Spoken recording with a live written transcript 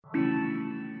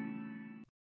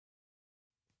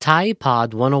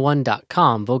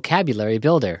ThaiPod101.com Vocabulary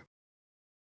Builder.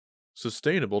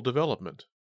 Sustainable development.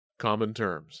 Common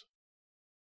terms.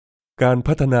 การ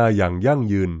พัฒนาอย่างยั่ง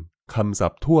ยืนคำศั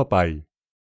พท์ทั่วไป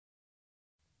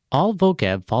All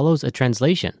vocab follows a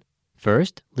translation.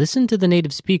 First, listen to the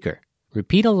native speaker.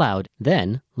 Repeat aloud, then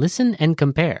listen and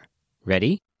compare.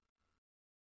 Ready?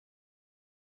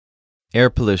 Air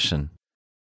pollution.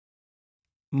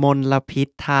 มลพิษ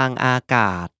ทางอาก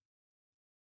าศ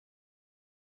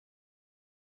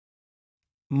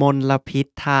มลพิษ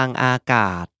ทางอาก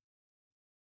าศ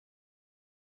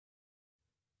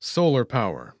Solar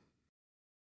power.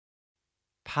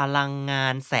 พลังงา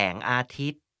นแสงอาทิ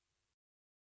ตย์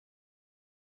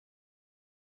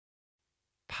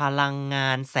พลังงา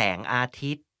นแสงอา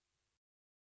ทิตย์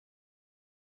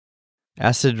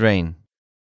Acid rain.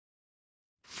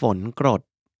 ฝนกรด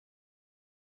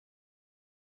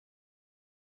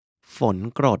ฝน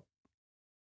กรด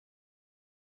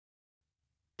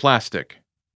Plastic.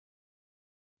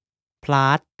 พลา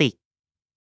สติก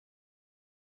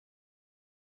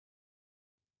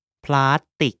พลาส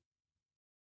ติก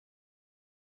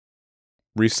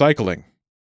Recycling.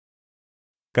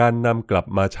 การนำกลับ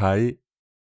มาใช้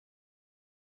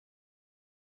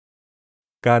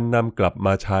การนำกลับม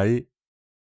าใช้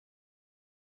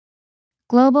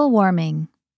Global warming.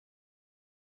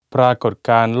 ปรากฏ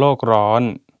การณ์โลกร้อน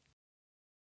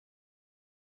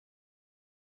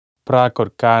ปรากฏ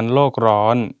การณ์โลกร้อ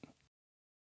น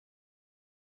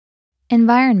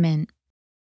Environment.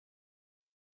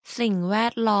 สิ่งแว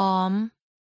ดล้อม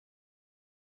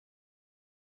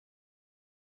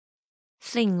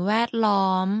สิ่งแวดล้อ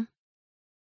ม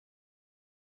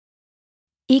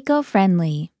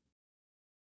Eco-friendly.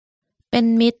 เป็น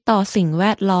มิตรต่อสิ่งแว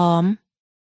ดล้อม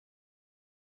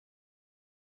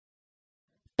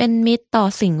เป็นมิตรต่อ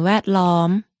สิ่งแวดล้อม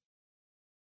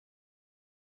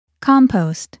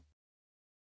Compost.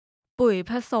 ปุ๋ย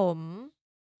ผสม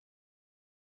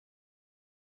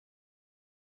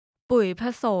ปุ๋ยผ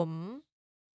สม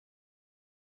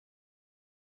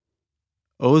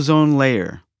Ozone layer.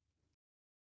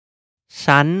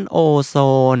 ชั้นโอโซ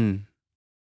น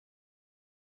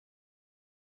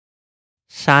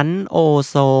ชั้นโอ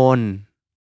โซน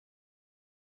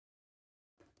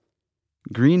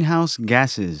Greenhouse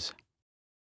gases.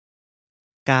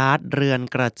 ก๊าซเรือน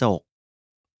กระจก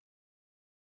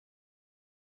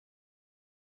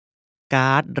ก๊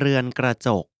าซเรือนกระจ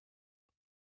ก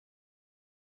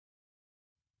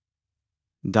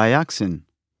Dioxin.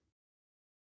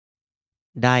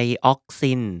 ไดออก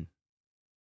ซิน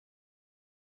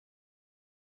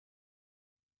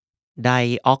ได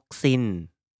ออกซิน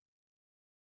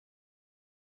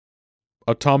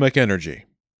Atomic energy.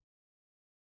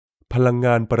 พลังง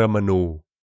านปรมาณู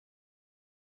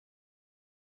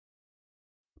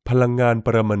พลังงานป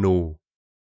รมาณู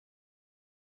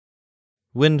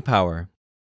Wind power.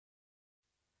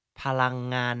 พลัง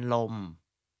งานลม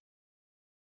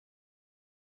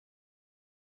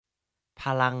พ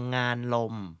ลังงานล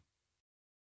ม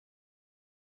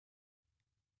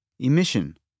Emission.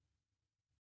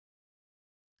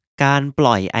 การป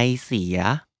ล่อยไอเสีย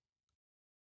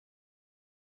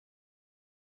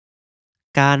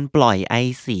การปล่อยไอ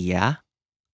เสีย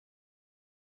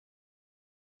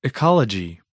Ecology.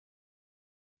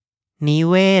 นิ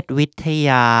เวศวิทย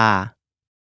า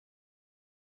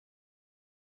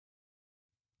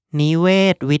นิเว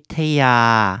ศวิทยา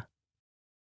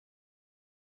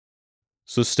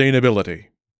Sustainability.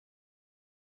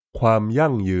 ความ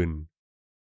ยั่งยืน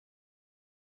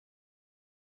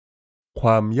คว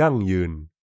ามยั่งยืน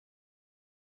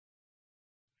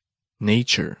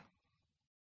Nature.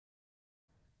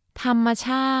 ธรรมช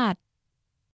าติ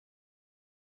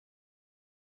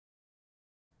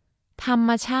ธรรม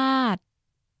ชาติ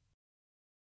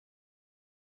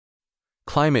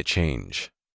Climate change.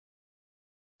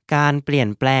 การเปลี่ยน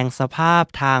แปลงสภาพ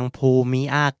ทางภูมิ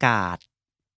อากาศ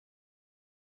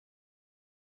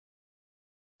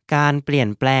การเปลี่ยน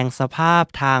แปลงสภาพ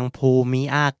ทางภูมิ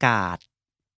อากาศ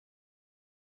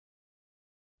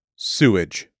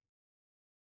Sewage.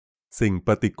 สิ่งป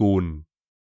ฏิกูล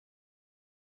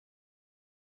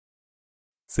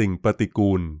สิ่งปฏิ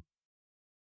กูล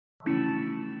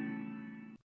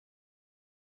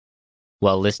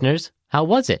Well, listeners, how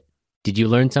was it? Did you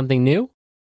learn something new?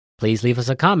 Please leave us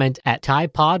a comment at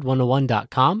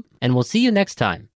ThaiPod101.com and we'll see you next time.